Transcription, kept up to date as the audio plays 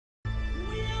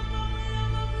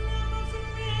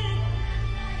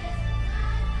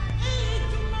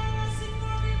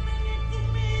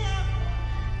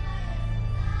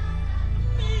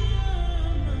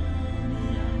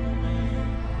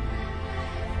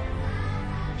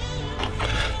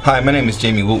Hi, my name is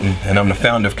Jamye Wooten, and I'm the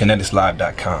founder of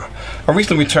KineticsLive.com. I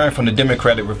recently returned from the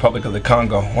Democratic Republic of the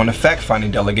Congo on a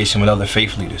fact-finding delegation with other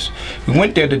faith leaders. We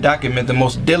went there to document the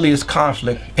most deadliest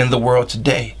conflict in the world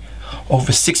today.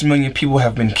 Over 6 million people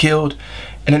have been killed,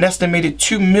 and an estimated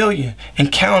 2 million,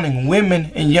 and counting,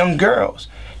 women and young girls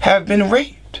have been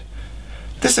raped.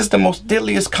 This is the most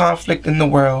deadliest conflict in the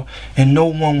world, and no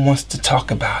one wants to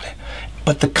talk about it.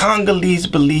 But the Congolese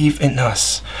believe in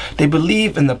us. They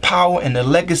believe in the power and the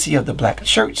legacy of the black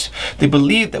church. They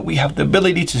believe that we have the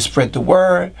ability to spread the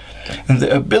word and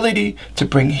the ability to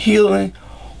bring healing,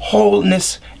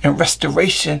 wholeness, and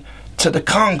restoration to the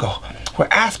Congo. We're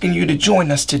asking you to join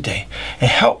us today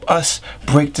and help us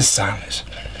break the silence.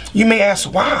 You may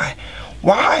ask why?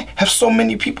 Why have so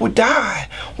many people died?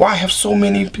 Why have so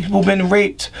many people been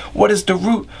raped? What is the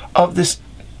root of this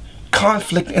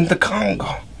conflict in the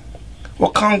Congo? Well,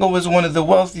 Congo is one of the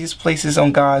wealthiest places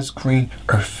on God's green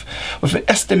earth, with an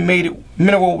estimated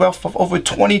mineral wealth of over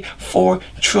 $24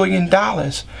 trillion.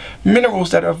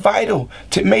 Minerals that are vital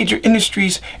to major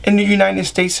industries in the United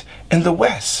States and the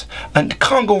West. And the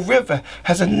Congo River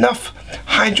has enough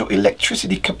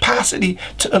hydroelectricity capacity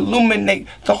to illuminate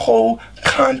the whole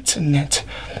continent,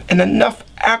 and enough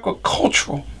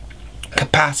agricultural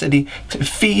capacity to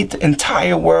feed the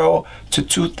entire world to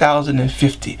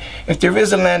 2050. If there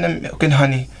is a land of milk and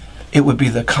honey, it would be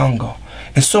the Congo.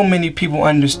 And so many people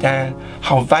understand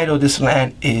how vital this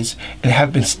land is and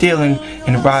have been stealing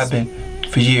and robbing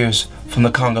for years from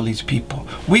the Congolese people.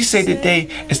 We say today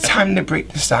it's time to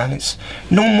break the silence.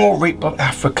 No more rape of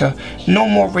Africa, no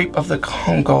more rape of the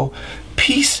Congo.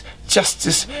 Peace,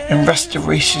 justice, and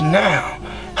restoration now.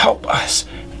 Help us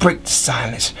break the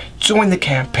silence. Join the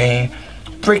campaign.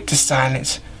 Break the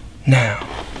silence now.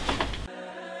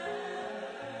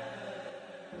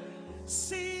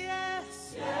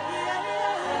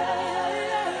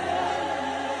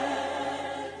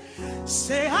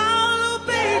 Say I'll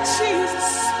obey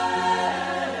Jesus.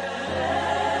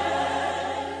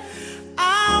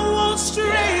 I won't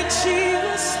stray,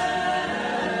 Jesus.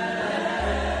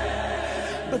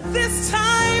 But this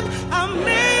time I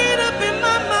made